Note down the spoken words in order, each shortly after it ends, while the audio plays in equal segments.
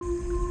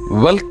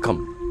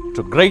Welcome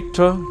to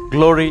Greater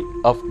Glory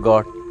of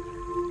God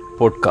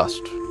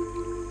podcast.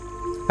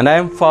 And I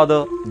am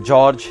Father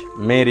George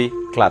Mary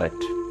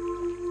Claret.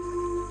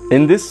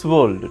 In this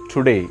world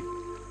today,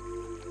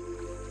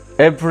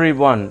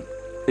 everyone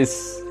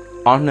is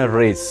on a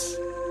race.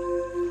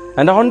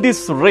 And on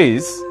this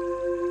race,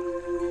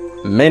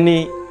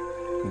 many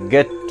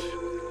get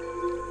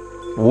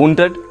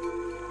wounded,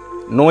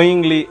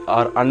 knowingly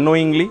or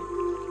unknowingly.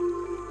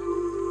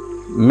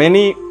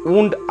 Many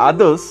wound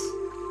others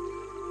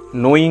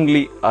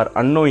knowingly or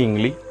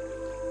unknowingly,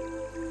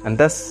 and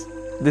thus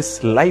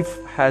this life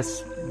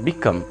has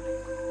become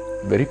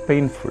very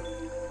painful.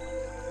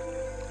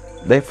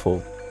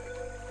 Therefore,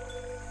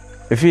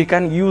 if we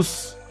can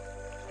use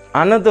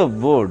another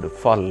word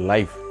for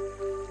life,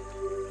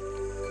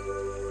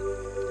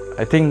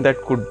 I think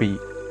that could be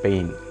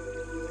pain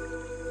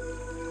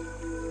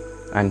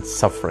and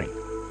suffering.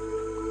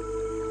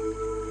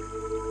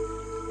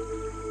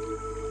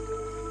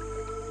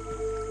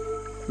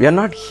 We are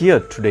not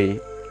here today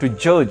to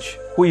judge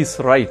who is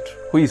right,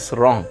 who is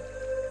wrong.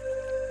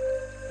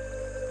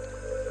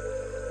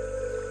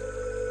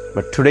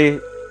 But today,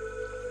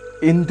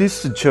 in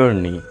this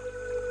journey,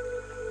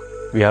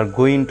 we are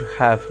going to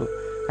have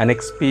an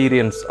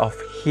experience of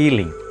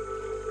healing.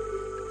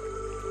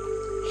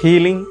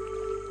 Healing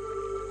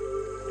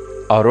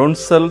our own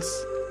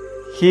selves,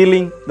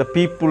 healing the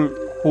people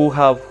who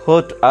have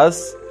hurt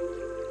us,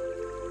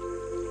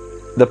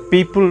 the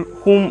people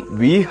whom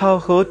we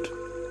have hurt,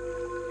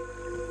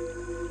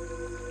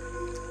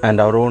 and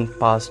our own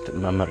past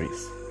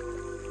memories,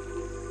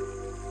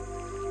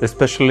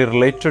 especially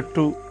related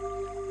to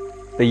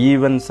the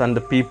events and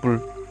the people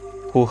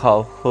who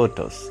have hurt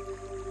us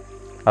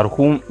or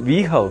whom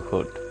we have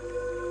hurt.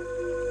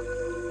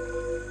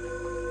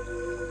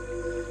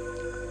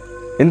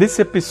 In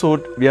this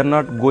episode, we are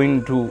not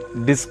going to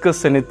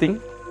discuss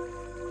anything.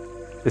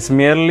 It's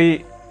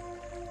merely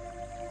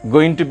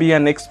going to be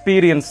an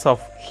experience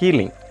of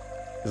healing.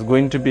 It's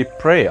going to be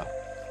prayer.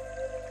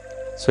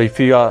 So if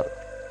you are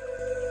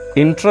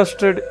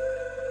interested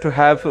to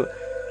have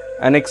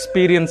an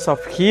experience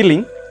of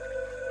healing,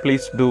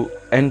 please do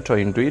enter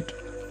into it.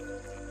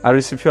 Or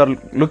if you are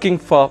looking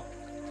for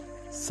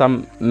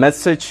some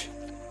message,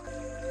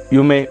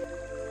 you may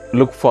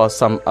look for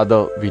some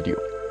other video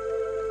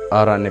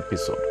or an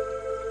episode.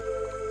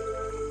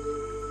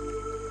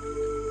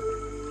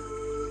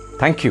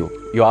 Thank you.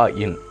 You are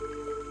in.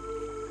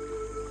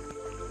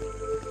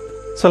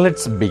 So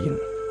let's begin.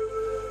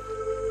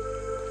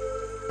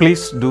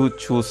 Please do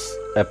choose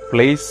a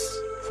place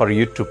for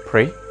you to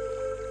pray.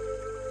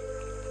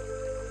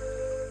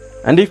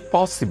 And if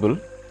possible,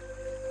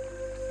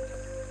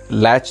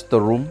 latch the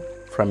room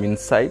from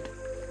inside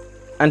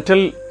and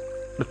tell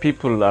the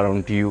people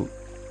around you,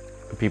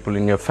 the people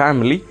in your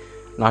family,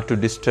 not to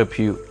disturb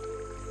you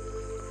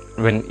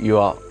when you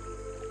are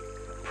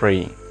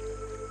praying.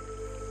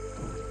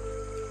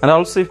 And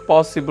also, if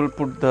possible,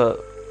 put the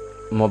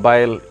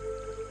mobile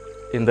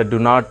in the do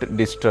not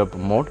disturb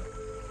mode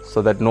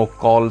so that no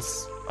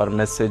calls or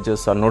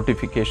messages or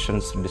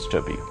notifications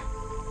disturb you,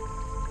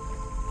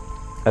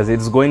 as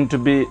it's going to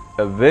be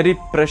a very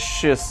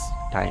precious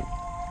time.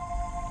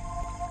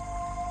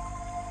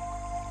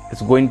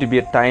 It's going to be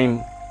a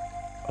time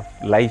of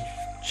life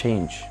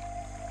change,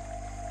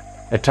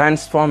 a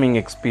transforming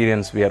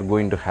experience we are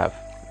going to have,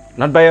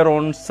 not by our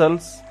own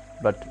selves,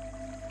 but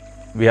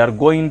we are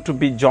going to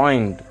be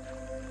joined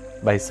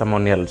by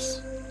someone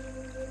else.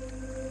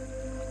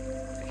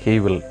 He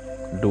will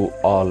do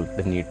all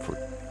the needful.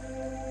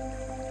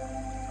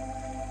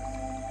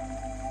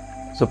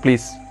 So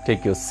please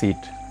take your seat.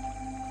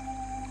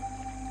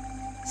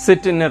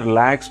 Sit in a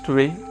relaxed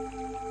way.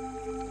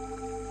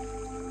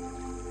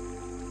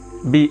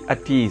 Be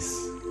at ease.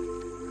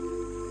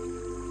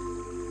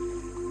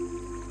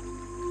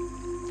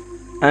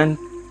 And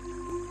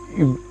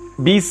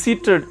be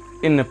seated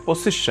in a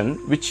position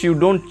which you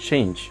don't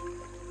change.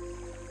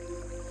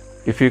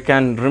 If you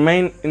can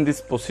remain in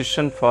this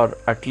position for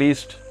at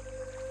least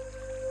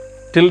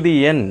till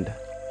the end,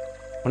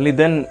 only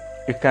then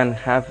you can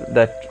have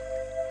the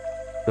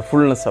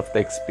fullness of the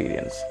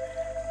experience.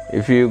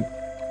 If you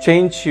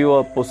change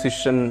your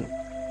position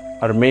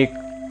or make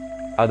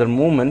other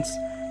movements,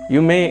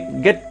 you may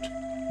get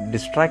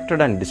distracted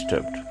and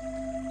disturbed,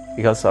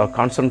 because our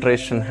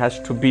concentration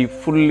has to be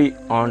fully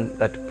on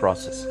that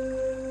process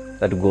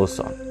that goes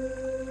on.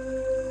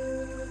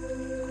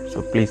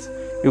 So please,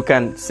 you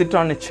can sit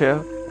on a chair,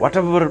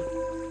 whatever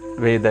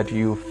way that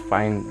you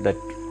find that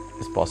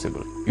is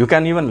possible. You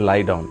can even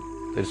lie down,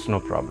 there is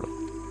no problem.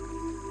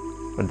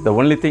 But the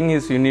only thing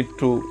is you need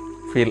to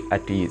feel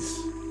at ease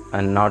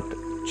and not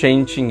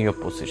changing your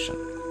position.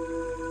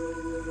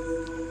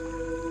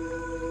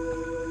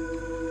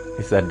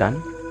 Is that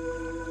done?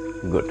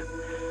 Good.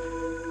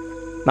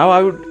 Now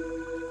I would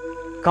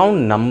count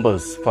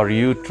numbers for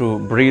you to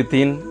breathe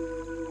in,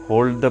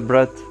 hold the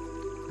breath,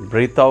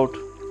 breathe out,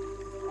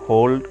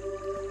 hold,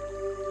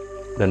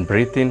 then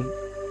breathe in,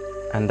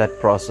 and that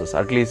process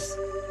at least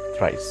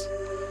thrice,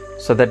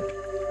 so that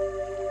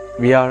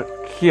we are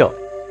here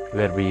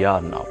where we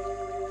are now.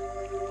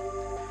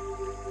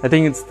 I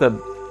think it's the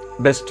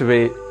best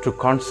way to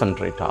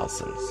concentrate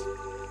ourselves.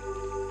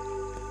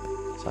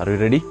 So are you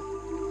ready?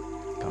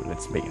 Come,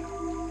 let's begin.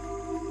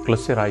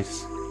 Close your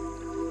eyes.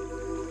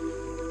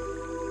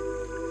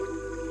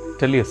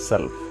 Tell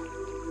yourself,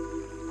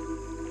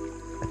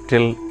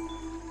 till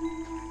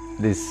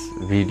this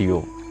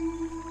video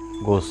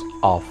goes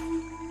off,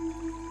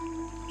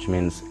 which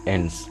means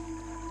ends,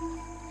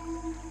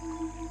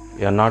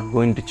 you are not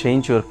going to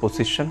change your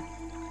position.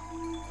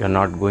 You are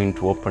not going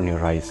to open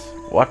your eyes,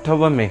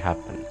 whatever may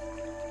happen.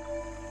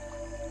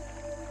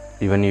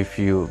 Even if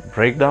you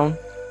break down,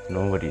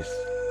 no worries.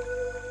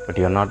 But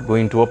you are not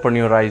going to open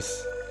your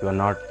eyes. You are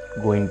not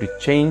going to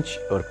change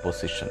your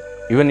position.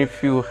 Even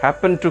if you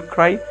happen to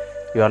cry,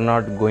 you are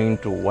not going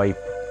to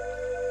wipe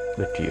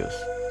the tears.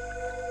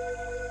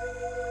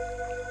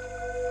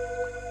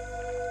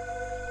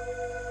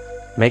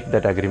 Make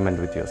that agreement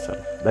with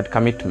yourself, that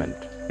commitment.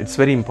 It's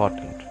very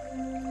important.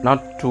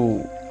 Not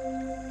to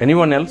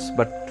anyone else,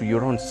 but to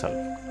your own self.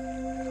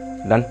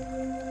 Done?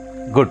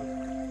 Good.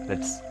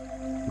 Let's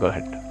go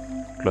ahead.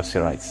 Close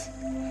your eyes.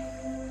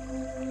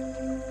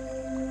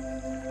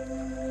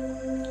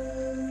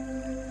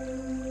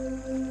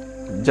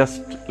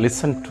 Just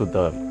listen to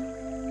the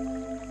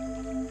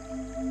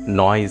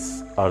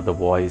noise or the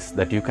voice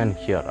that you can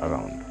hear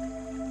around.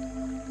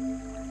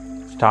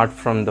 Start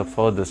from the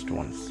furthest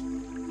ones,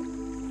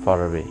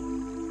 far away.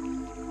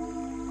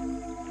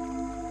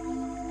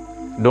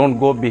 Don't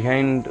go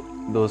behind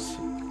those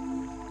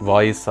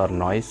voice or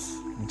noise.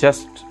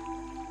 Just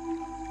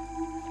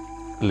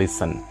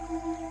listen.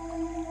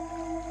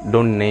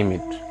 Don't name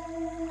it.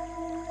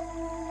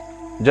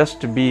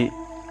 Just be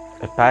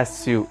a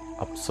passive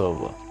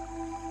observer.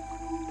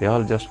 They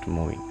are just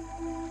moving.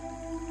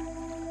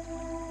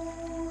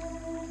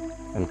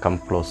 And come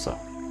closer.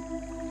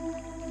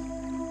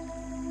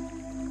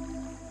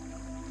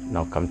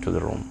 Now come to the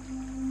room.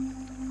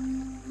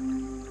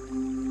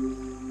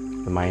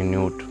 The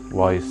minute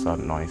voice or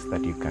noise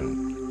that you can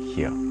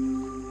hear.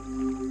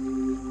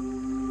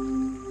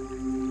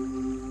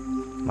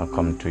 Now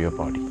come to your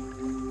body.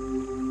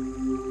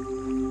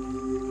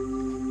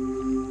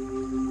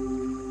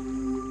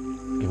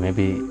 You may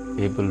be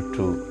able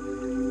to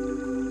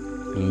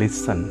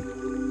listen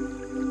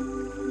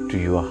to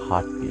your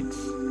heartbeats.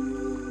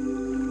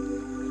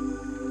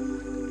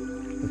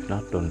 If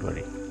not, don't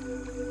worry.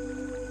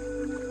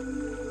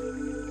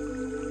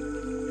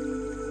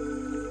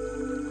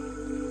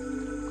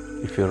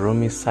 If your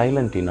room is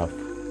silent enough,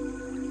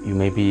 you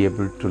may be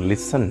able to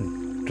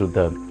listen to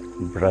the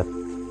breath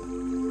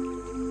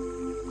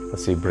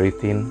as you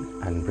breathe in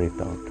and breathe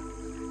out.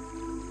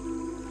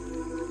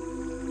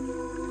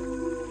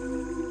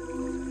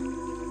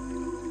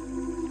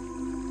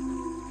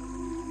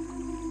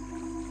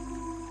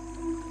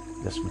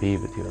 Just be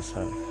with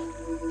yourself.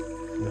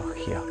 You're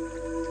here,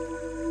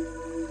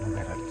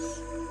 nowhere else.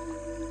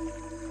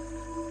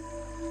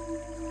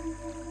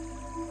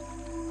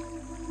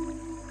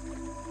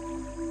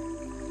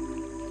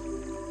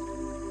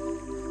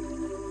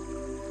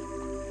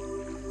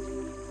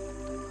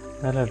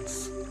 Now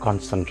let's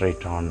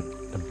concentrate on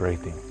the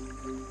breathing.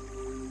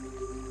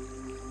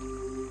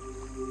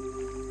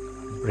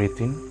 Breathe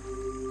in.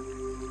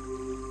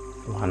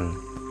 1,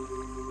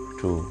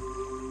 2,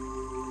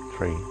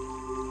 3,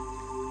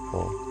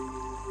 4,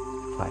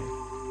 5.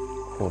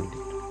 Hold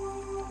it.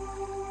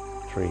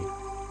 3,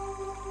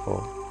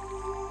 4,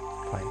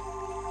 5.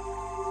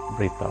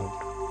 Breathe out.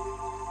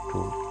 2,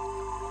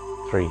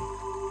 3,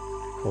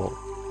 4,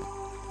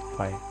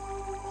 5.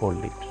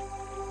 Hold it.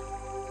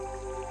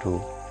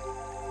 2,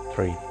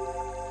 3,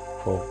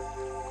 4,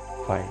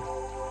 5.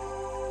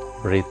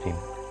 Breathe in.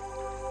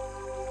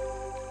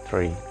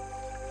 3,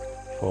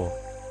 4,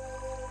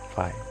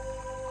 5.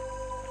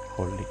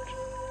 Hold it.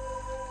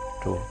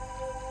 2,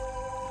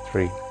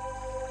 3,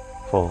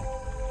 4,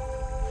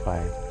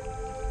 5.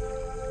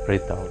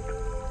 Breathe out.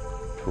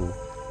 2,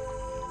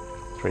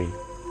 3,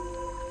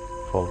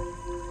 4,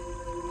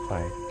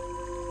 5.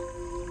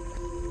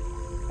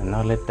 And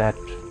now let that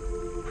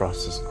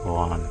process go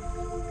on.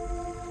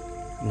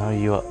 Now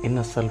your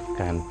inner self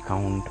can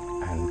count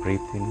and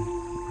breathe in,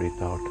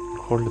 breathe out,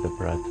 hold the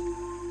breath.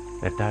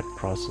 Let that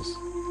process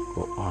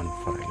go on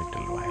for a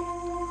little while.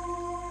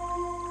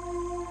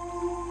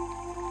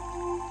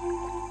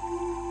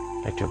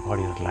 Let your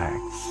body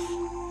relax.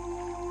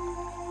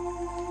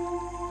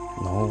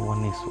 No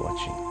one is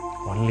watching,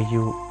 only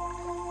you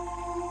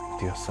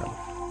with yourself.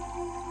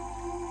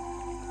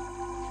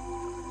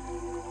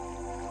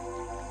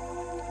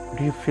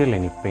 Do you feel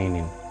any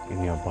pain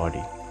in your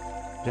body?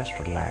 Just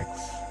relax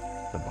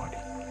the body.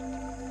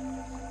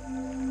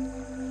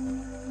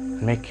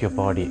 Make your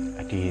body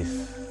at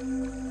ease.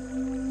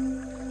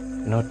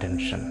 No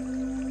tension.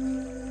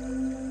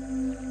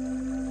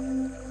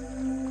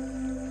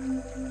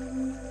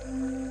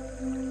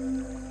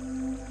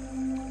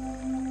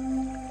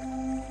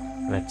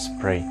 Let's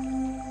pray.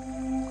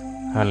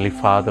 Heavenly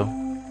Father,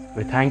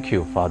 we thank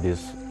you for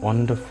this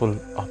wonderful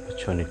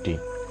opportunity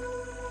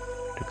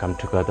to come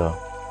together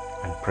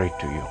and pray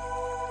to you.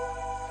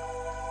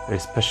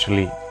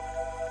 Especially,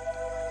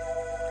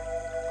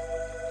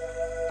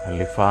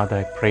 Holy Father,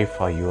 I pray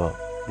for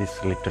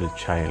this little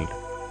child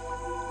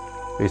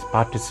who is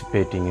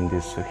participating in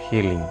this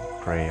healing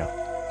prayer.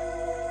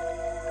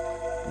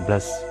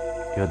 Bless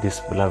this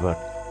beloved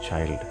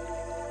child.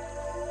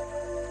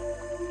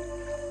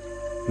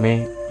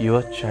 May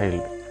your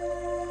child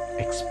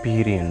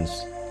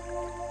experience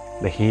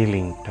the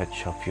healing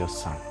touch of your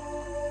Son.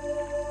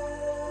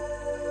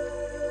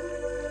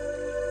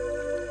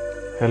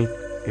 Help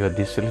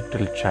this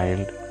little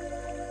child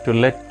to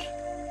let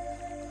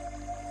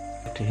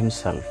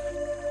himself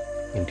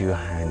into your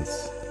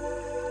hands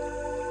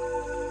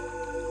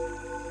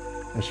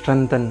and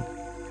strengthen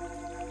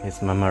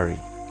his memory,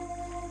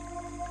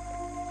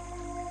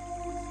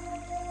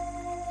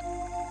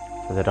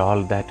 so that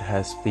all that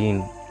has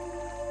been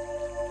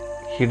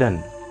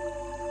hidden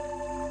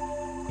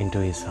into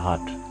his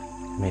heart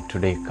may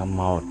today come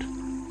out.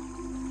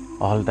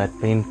 All that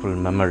painful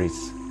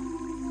memories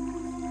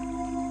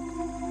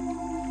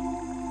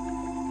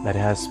that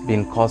has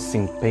been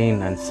causing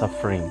pain and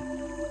suffering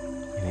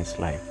in his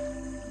life.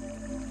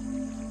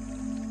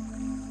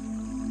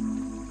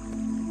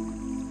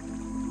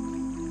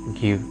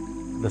 Give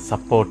the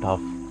support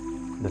of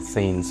the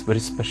saints, very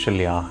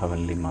especially our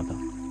Heavenly Mother,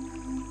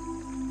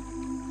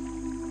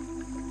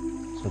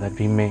 so that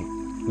we may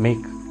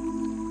make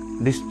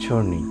this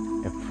journey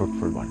a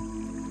fruitful one.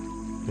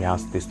 We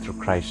ask this through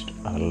Christ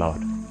our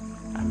Lord.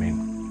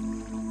 Amen.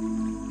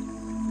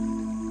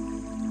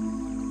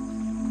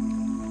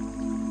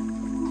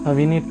 Now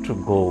we need to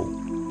go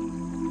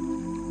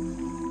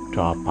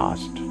to our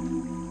past.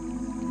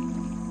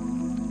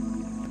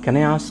 Can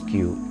I ask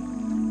you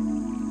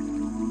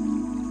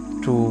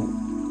to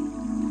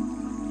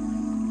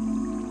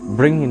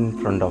bring in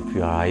front of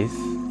your eyes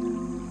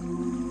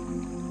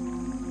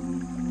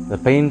the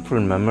painful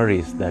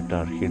memories that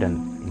are hidden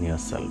in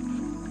yourself,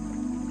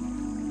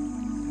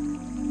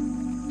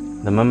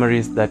 the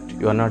memories that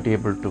you are not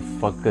able to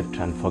forget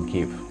and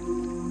forgive?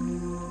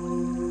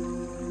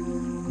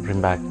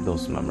 Bring back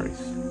those memories.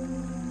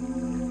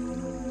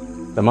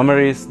 The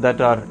memories that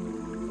are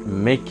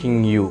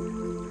making you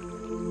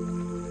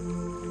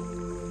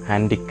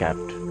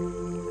handicapped,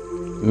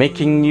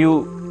 making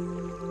you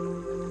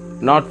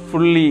not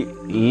fully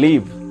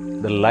live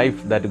the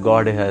life that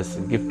God has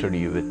gifted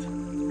you with.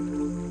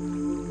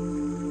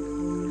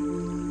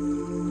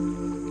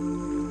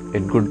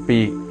 It could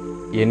be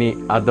any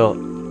other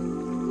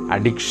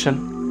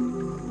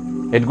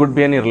addiction, it could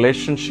be any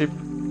relationship,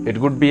 it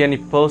could be any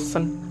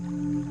person,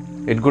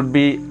 it could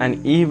be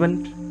an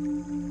event.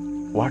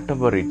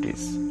 Whatever it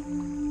is,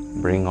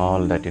 bring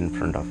all that in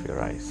front of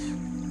your eyes.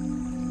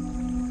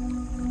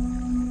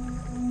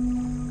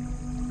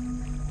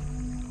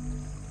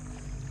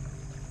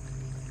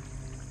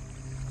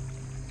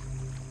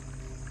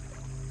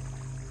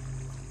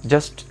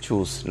 Just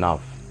choose now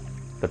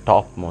the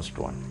topmost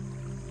one,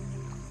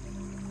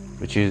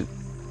 which you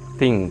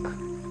think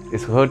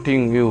is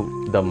hurting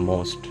you the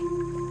most.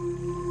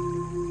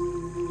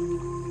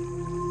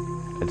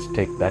 Let's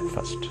take that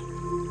first.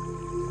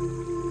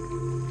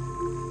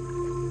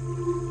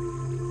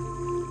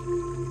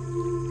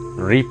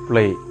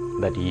 Replay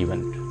that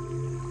event.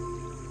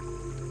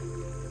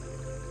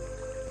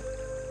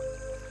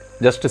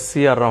 Just to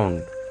see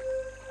around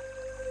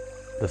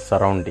the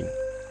surrounding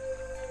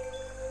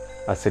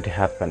as it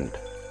happened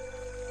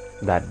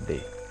that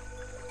day.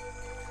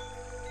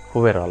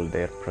 Who were all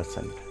there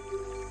present?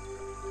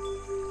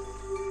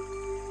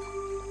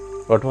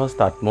 What was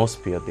the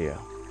atmosphere there?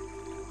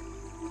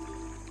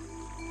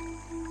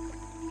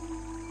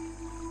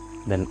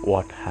 Then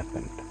what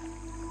happened?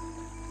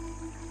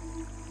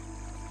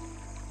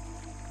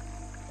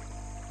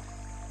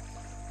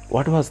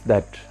 What was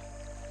that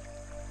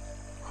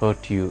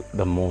hurt you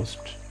the most?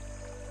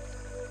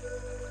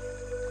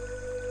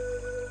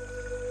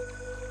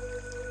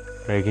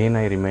 But again,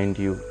 I remind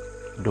you,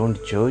 don't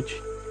judge,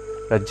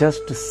 but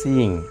just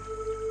seeing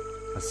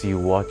as you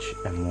watch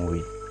a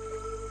movie,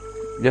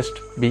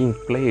 just being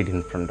played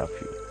in front of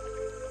you.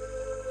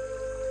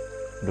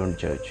 Don't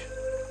judge.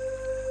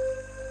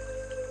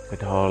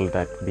 Let all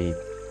that be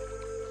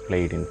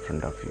played in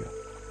front of you.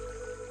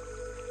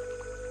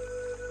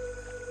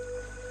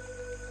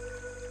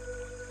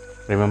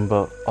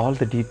 Remember all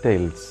the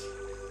details,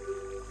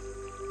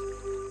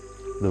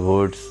 the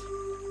words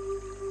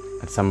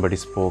that somebody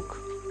spoke,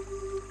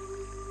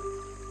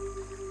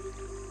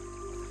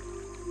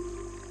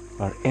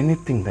 or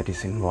anything that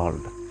is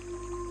involved.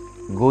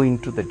 Go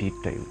into the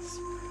details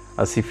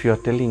as if you are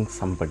telling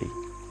somebody.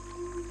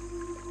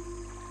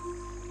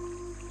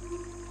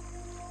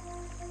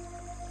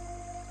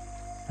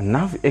 And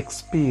now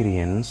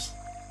experience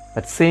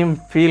that same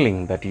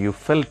feeling that you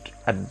felt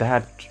at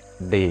that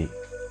day,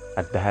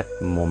 at that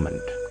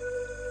moment.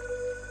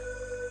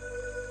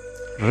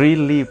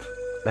 Relive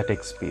that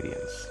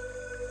experience.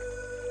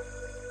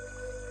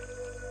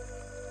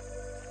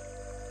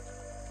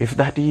 If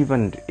that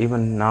event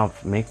even now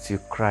makes you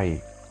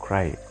cry,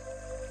 cry.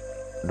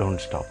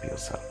 Don't stop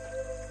yourself.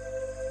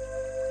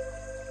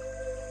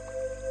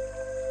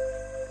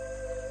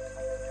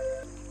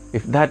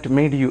 If that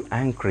made you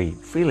angry,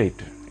 feel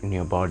it in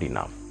your body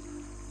now,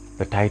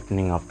 the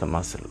tightening of the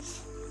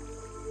muscles.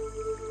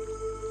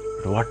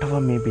 But whatever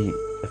may be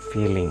the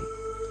feeling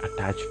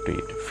attached to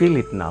it, feel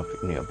it now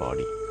in your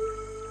body,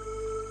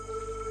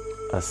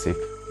 as if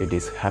it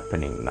is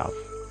happening now.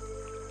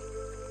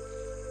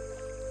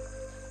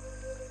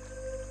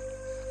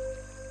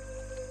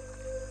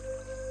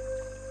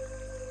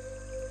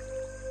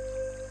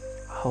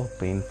 How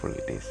painful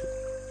it is.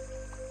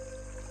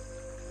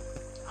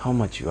 How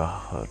much you are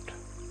hurt.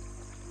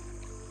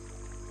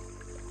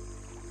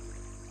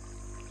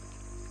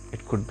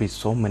 It could be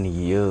so many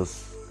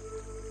years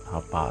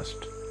have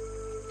passed,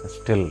 but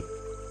still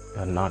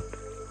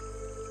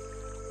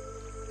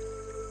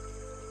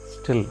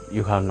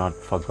you have not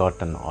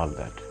forgotten all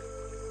that.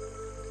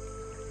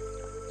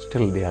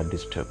 Still they are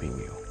disturbing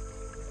you.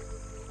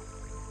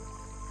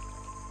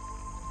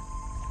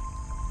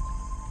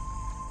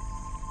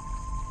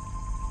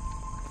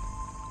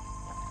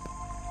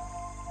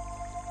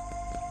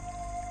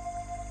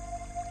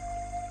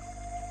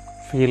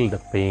 Feel the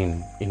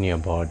pain in your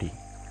body.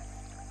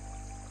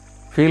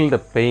 Feel the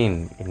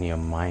pain in your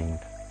mind.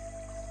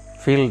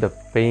 Feel the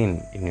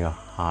pain in your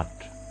heart,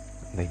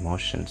 the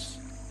emotions.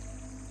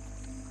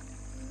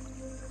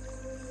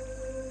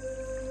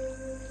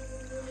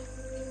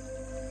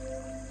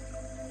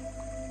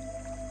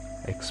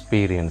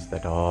 Experience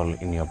that all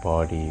in your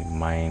body,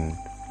 mind,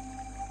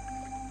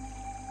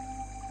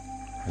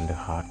 and the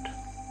heart.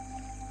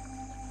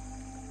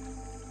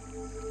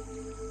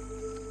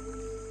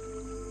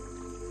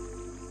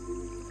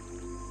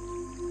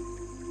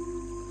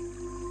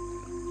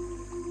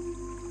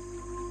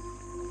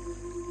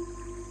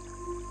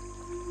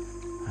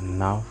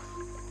 Now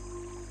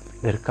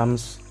there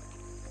comes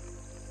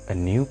a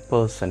new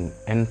person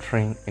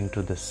entering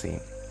into the scene,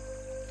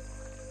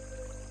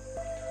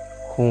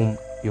 whom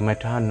you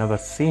might have never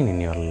seen in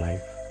your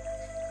life.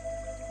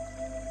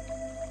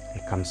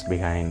 He comes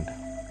behind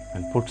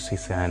and puts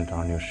his hand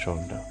on your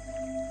shoulder.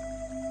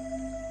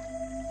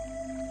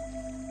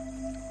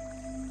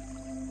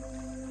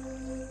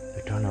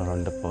 You turn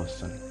around the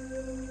person.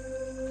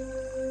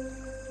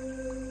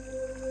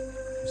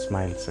 He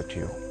smiles at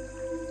you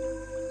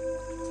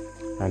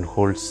and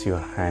holds your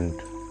hand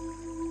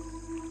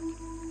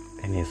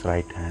in his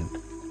right hand.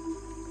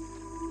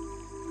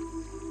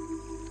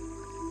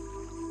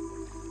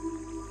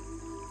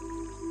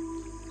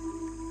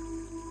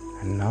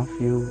 And now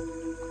you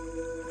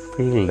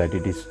feel that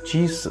it is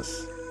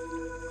Jesus.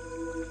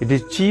 It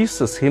is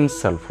Jesus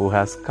himself who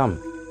has come.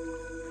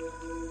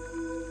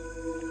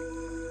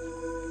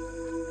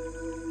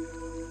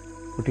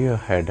 Put your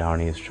head on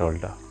his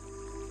shoulder.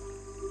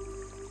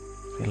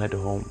 Feel at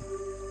home.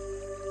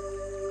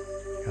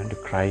 You want to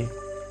cry?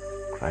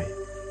 Cry.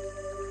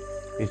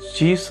 It's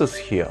Jesus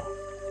here.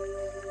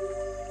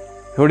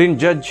 He wouldn't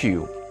judge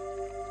you.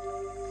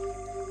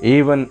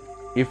 Even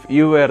if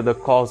you were the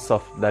cause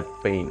of that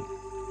pain,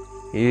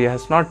 He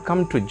has not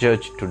come to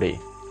judge today.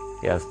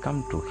 He has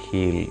come to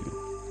heal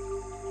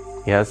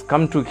you. He has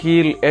come to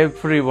heal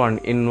everyone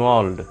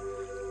involved,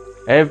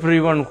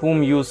 everyone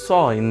whom you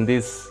saw in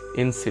this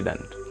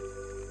incident.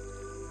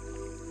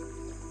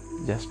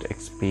 Just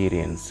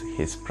experience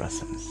His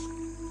presence.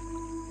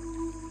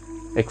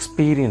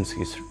 Experience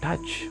His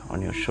touch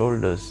on your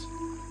shoulders,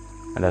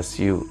 and as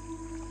you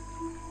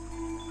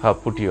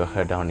have put your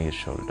head on His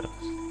shoulders,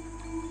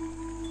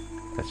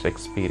 let's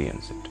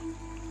experience it.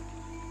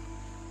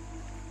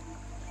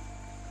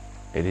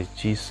 It is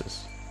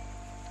Jesus.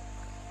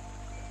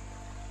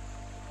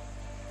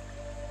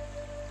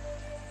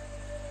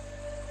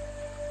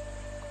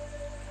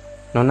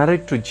 Now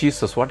narrate to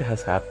Jesus what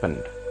has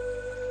happened.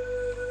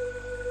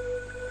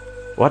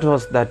 What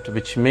was that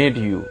which made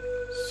you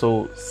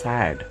so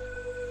sad?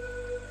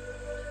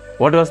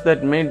 What was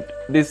that made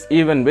this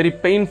even very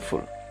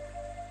painful?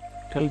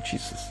 Tell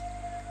Jesus.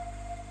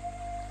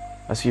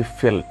 As you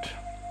felt,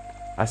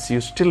 as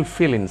you still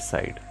feel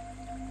inside,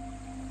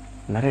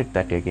 narrate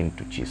that again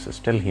to Jesus.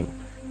 Tell Him,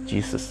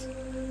 Jesus,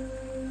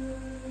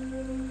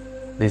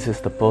 this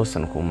is the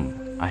person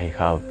whom I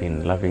have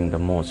been loving the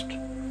most,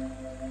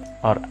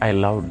 or I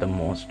loved the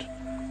most,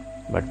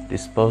 but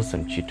this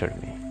person cheated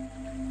me.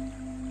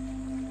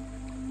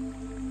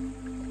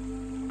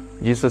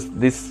 Jesus,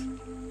 this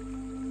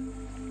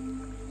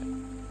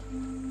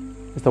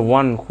is the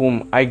one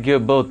whom I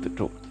gave birth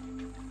to,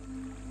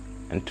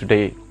 and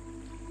today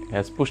He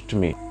has pushed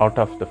me out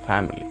of the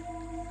family,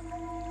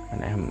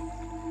 and I am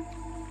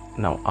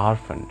now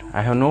orphaned.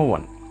 I have no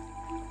one.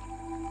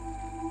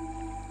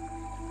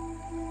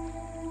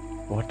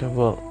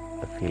 Whatever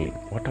the feeling,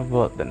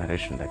 whatever the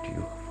narration that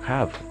you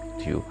have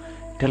with you,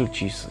 tell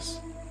Jesus.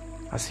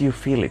 As you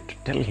feel it,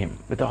 tell Him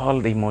with all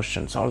the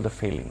emotions, all the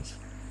feelings.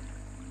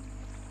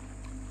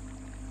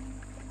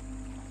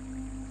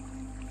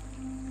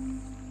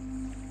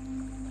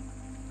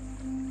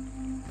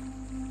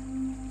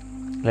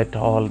 Let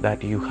all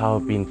that you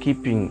have been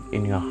keeping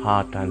in your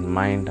heart and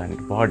mind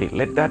and body,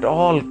 let that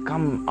all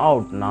come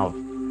out now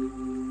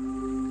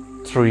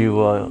through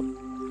your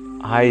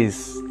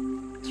eyes,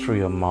 through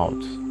your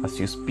mouth as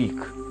you speak.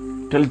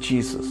 Tell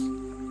Jesus.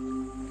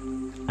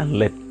 And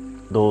let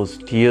those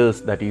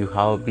tears that you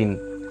have been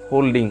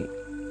holding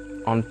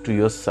onto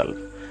yourself,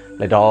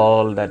 let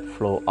all that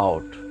flow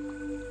out.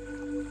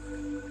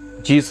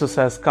 Jesus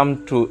has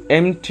come to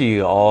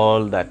empty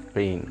all that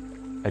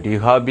pain that you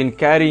have been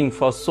carrying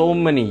for so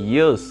many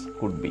years,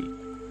 could be.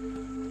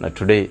 Now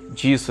today,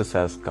 Jesus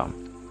has come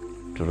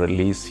to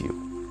release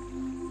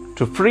you,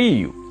 to free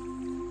you.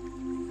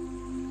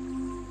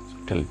 So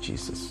tell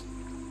Jesus.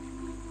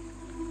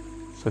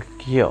 So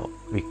here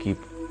we keep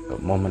a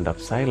moment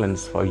of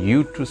silence for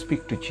you to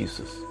speak to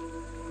Jesus.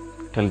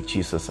 Tell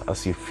Jesus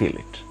as you feel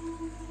it.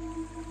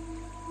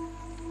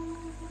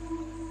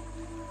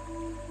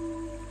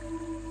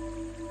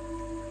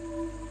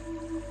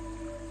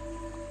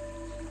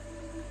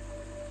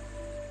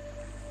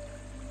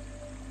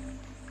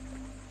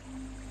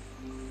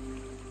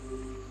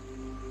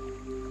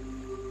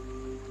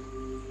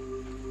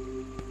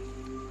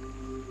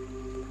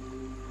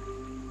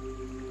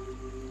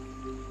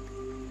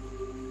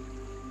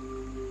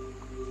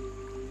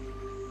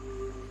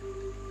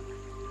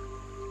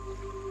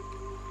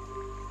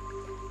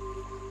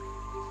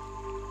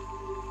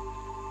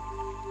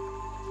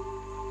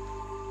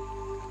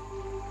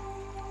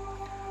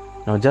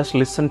 Now just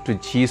listen to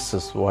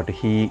Jesus, what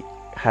he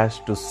has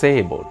to say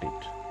about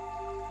it.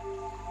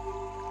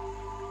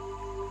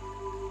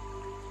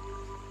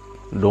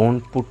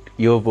 Don't put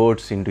your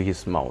words into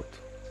his mouth.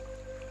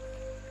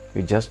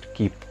 You just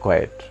keep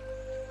quiet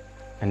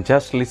and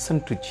just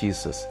listen to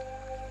Jesus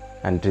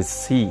and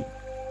just see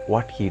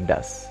what he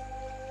does.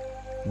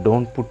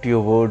 Don't put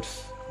your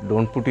words,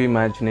 don't put your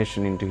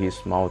imagination into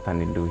his mouth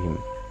and into him.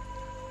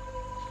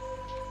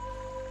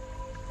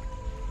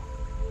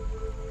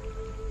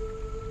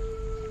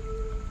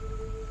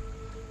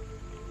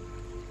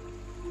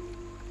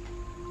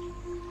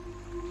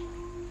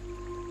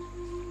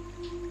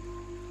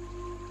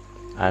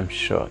 I'm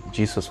sure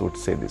Jesus would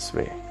say this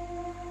way,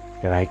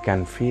 that I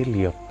can feel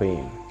your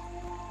pain.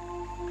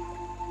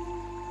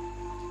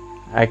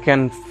 I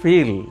can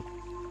feel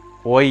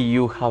why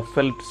you have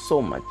felt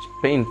so much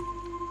pain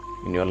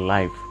in your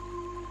life.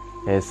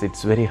 Yes,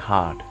 it's very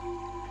hard.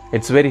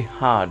 It's very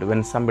hard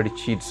when somebody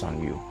cheats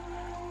on you.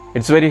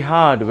 It's very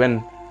hard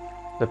when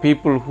the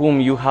people whom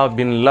you have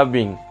been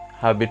loving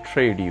have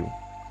betrayed you.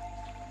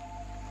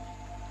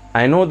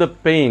 I know the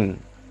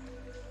pain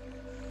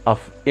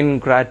of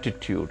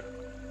ingratitude.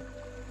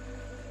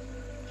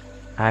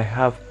 I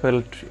have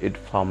felt it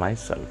for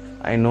myself.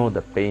 I know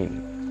the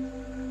pain.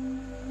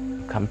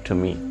 Come to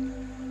me.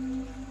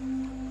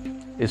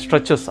 He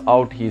stretches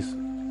out his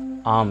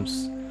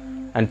arms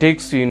and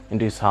takes you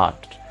into his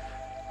heart.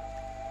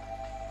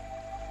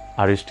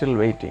 Are you still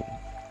waiting?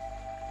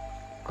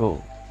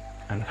 Go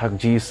and hug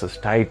Jesus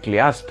tightly,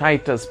 as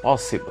tight as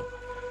possible.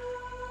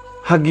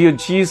 Hug your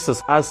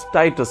Jesus as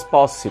tight as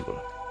possible.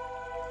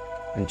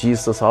 And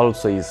Jesus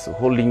also is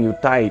holding you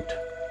tight.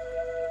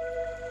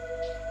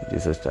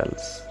 Jesus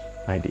tells,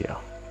 my dear,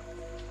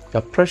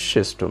 you're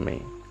precious to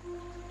me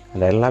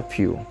and I love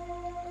you.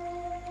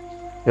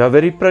 You are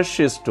very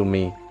precious to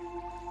me.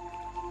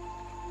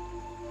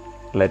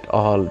 Let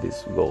all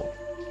this go.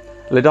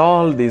 Let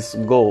all this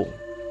go.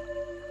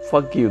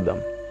 Forgive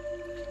them.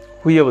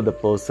 Whoever the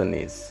person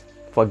is,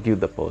 forgive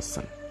the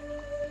person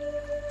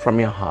from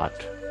your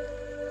heart.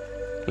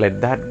 Let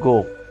that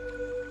go.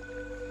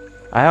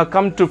 I have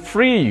come to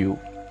free you.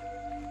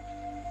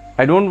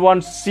 I don't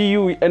want to see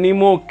you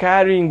anymore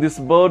carrying this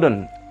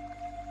burden.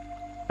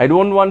 I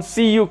don't want to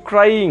see you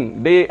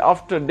crying day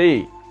after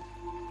day.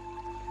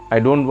 I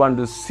don't want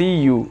to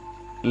see you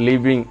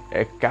living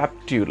a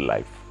captive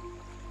life.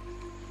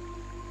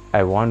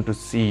 I want to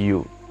see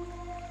you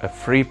a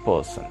free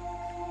person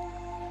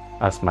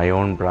as my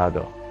own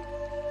brother.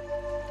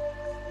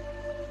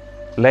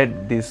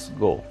 Let this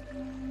go.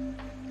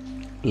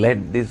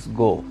 Let this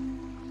go.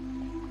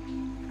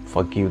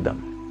 Forgive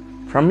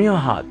them from your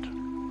heart.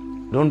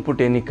 Don't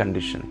put any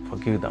condition.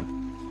 Forgive them.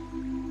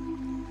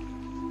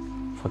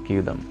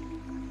 Forgive them.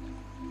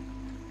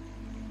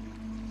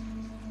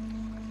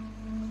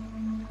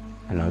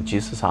 And now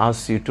Jesus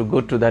asks you to go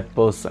to that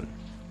person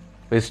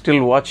who is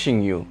still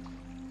watching you,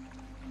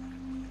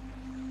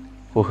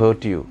 who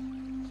hurt you.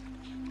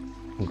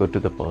 Go to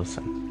the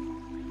person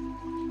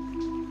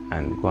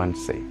and go and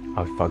say,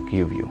 I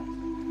forgive you.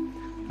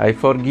 I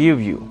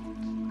forgive you.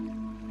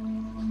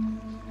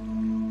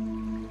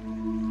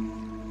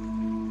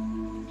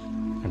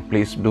 And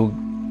please do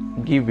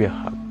give a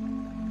hug.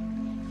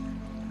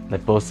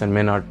 That person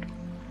may not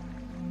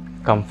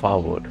come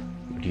forward,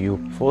 but you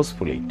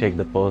forcefully take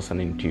the person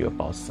into your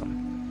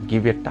bosom.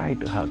 Give a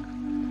tight hug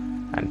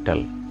and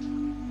tell,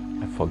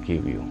 I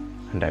forgive you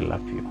and I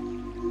love you.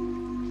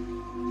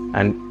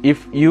 And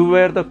if you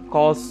were the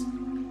cause,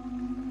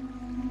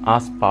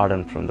 ask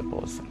pardon from the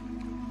person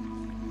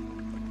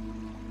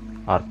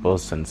or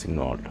persons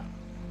involved.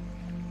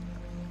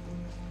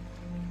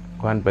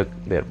 Go and beg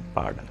their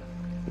pardon.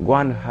 Go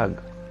and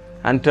hug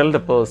and tell the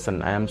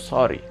person, I am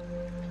sorry.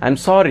 I am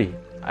sorry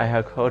I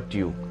have hurt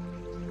you.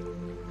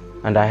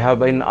 And I have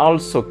been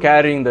also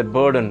carrying that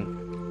burden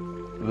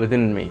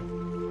within me.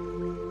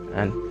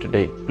 And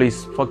today,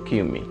 please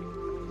forgive me.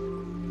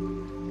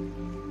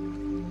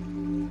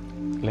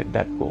 Let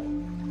that go.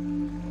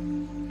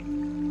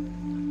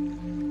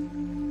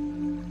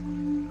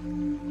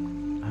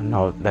 And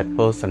now that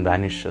person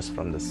vanishes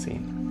from the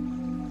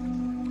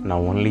scene. Now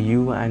only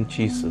you and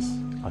Jesus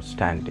are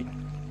standing.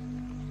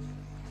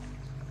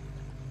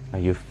 Now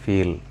you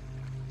feel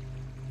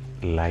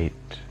light.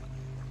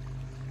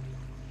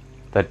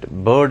 That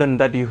burden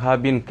that you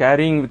have been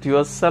carrying with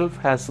yourself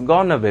has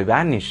gone away,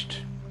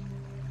 vanished.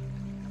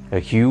 A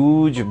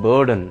huge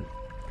burden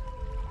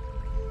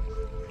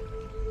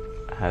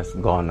has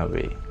gone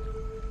away.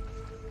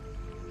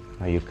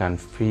 Now you can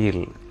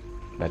feel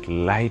that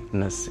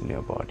lightness in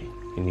your body,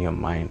 in your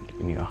mind,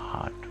 in your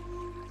heart.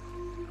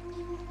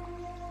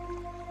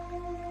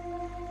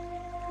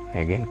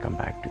 Again, come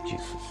back to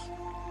Jesus.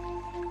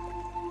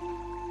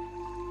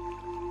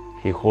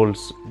 He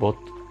holds both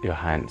your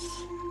hands.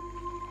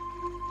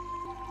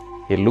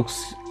 He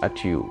looks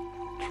at you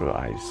through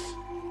eyes.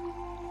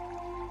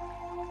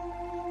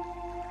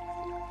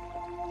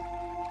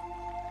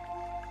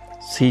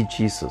 See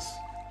Jesus.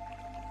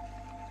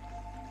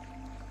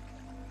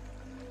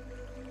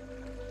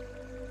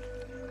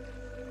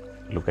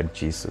 Look at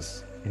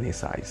Jesus in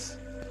his eyes.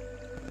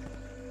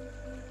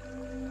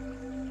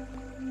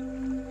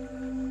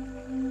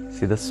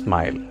 See the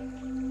smile.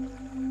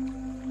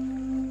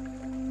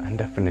 And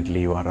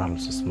definitely you are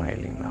also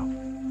smiling now.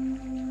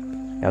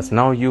 Yes,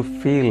 now you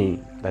feel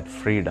that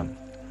freedom.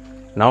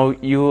 Now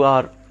you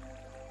are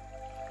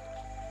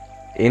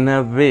in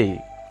a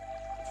way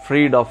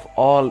freed of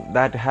all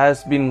that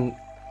has been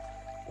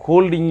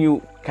holding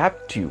you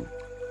captive,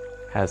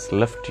 has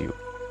left you.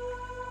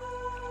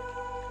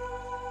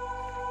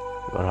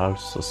 You are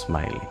also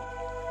smiling.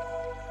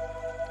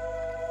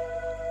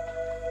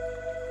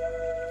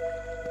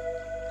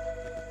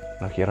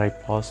 Now here I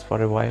pause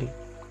for a while.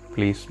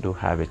 Please do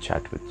have a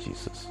chat with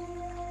Jesus.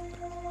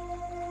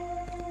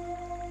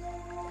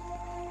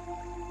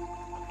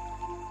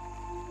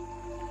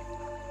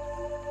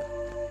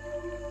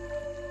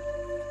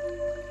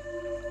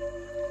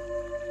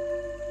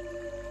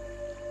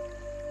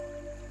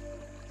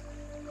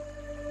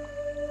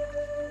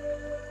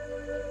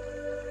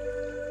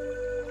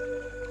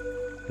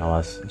 Now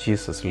as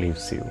Jesus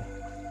leaves you,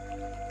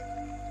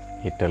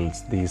 he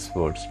tells these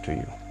words to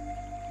you.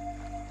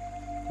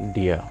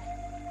 Dear,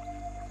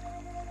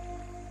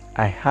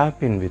 I have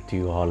been with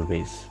you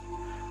always.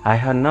 I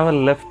have never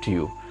left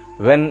you.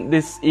 When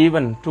this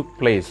event took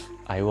place,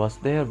 I was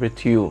there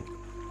with you.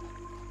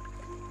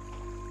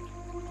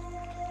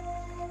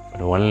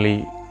 But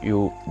only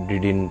you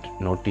didn't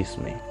notice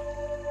me.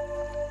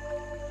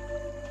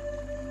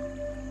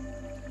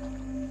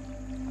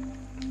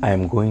 I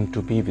am going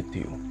to be with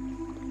you.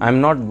 I am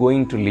not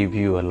going to leave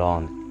you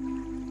alone.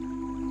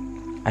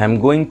 I am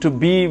going to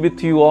be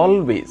with you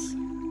always.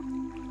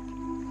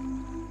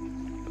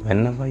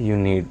 Whenever you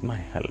need my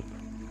help,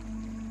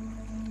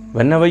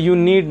 whenever you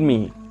need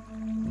me,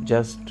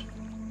 just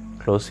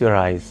close your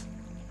eyes,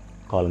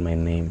 call my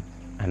name,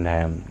 and I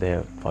am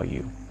there for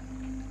you.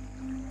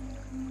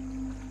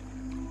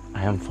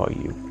 I am for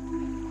you.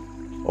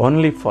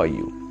 Only for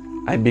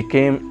you. I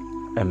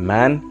became a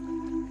man.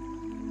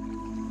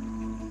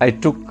 I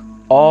took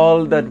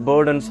all that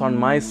burdens on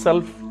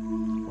myself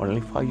only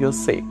for your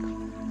sake.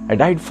 I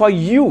died for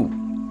you.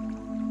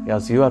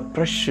 Yes, you are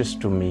precious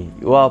to me.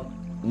 You are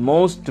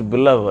most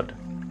beloved.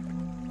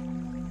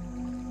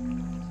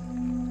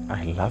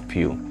 I love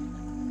you.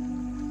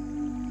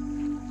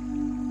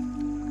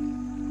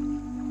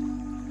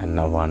 And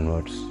now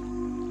onwards,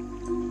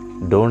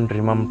 don't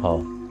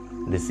remember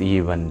this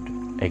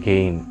event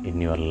again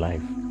in your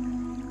life.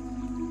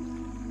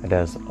 It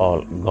has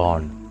all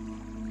gone.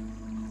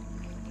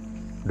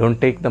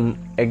 Don't take them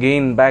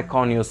again back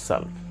on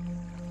yourself.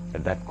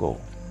 Let that go.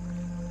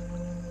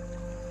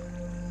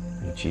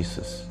 And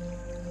Jesus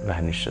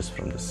vanishes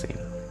from the scene.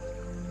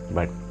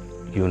 But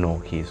you know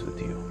he is with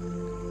you.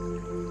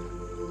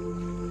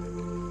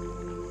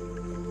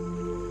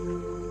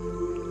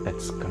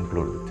 Let's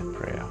conclude with a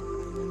prayer.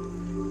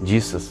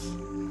 Jesus,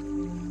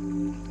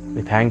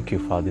 we thank you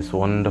for this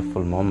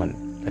wonderful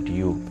moment that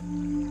you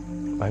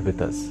are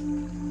with us.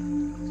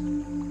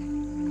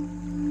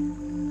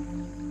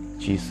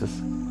 Jesus,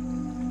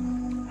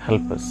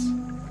 help us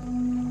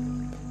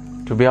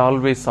to be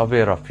always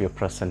aware of your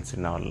presence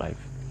in our life.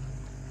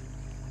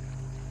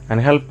 And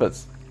help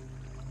us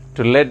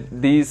to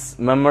let these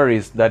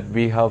memories that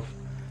we have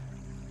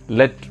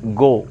let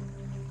go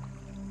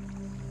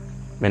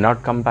may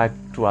not come back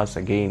to us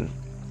again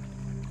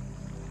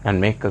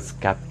and make us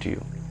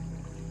captive.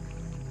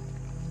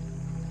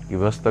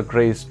 Give us the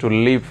grace to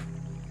live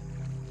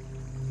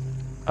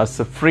as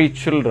a free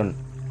children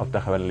of the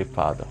Heavenly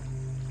Father.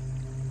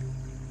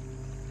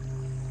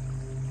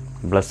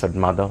 Blessed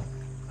Mother,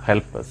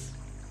 help us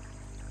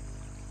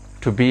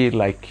to be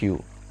like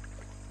you,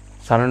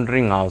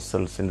 surrendering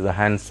ourselves into the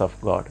hands of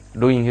God,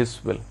 doing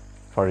His will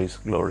for His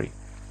glory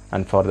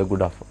and for the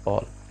good of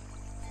all.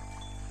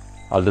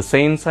 All the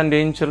saints and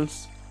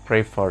angels,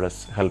 pray for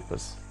us, help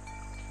us.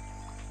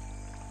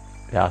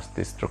 We ask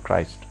this through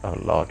Christ our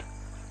Lord.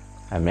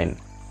 Amen.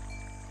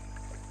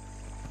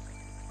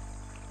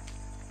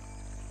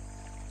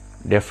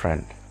 Dear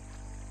friend,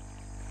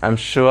 I'm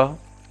sure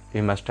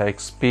you must have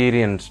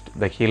experienced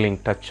the healing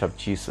touch of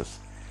Jesus.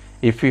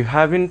 If you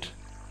haven't,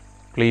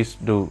 please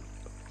do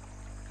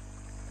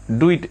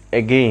it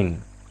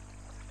again.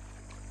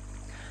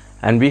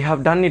 And we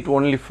have done it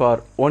only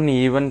for one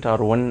event or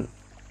one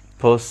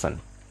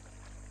person.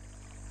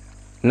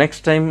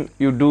 Next time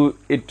you do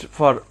it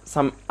for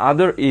some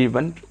other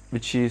event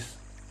which is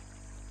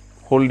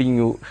holding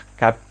you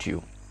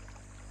captive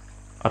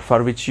or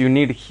for which you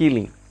need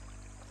healing,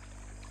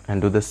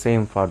 and do the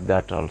same for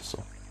that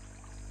also.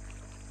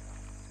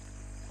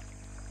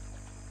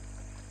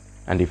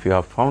 And if you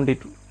have found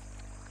it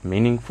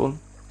meaningful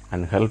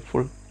and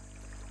helpful,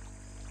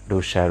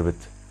 do share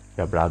with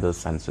your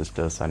brothers and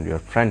sisters and your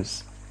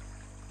friends,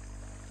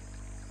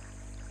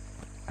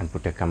 and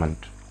put a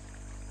comment.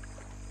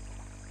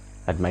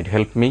 That might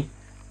help me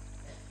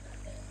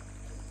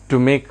to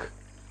make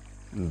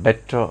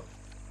better,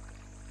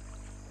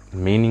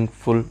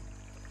 meaningful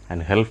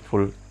and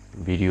helpful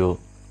video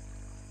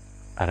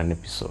or an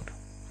episode.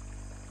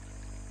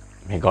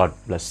 May God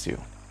bless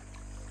you.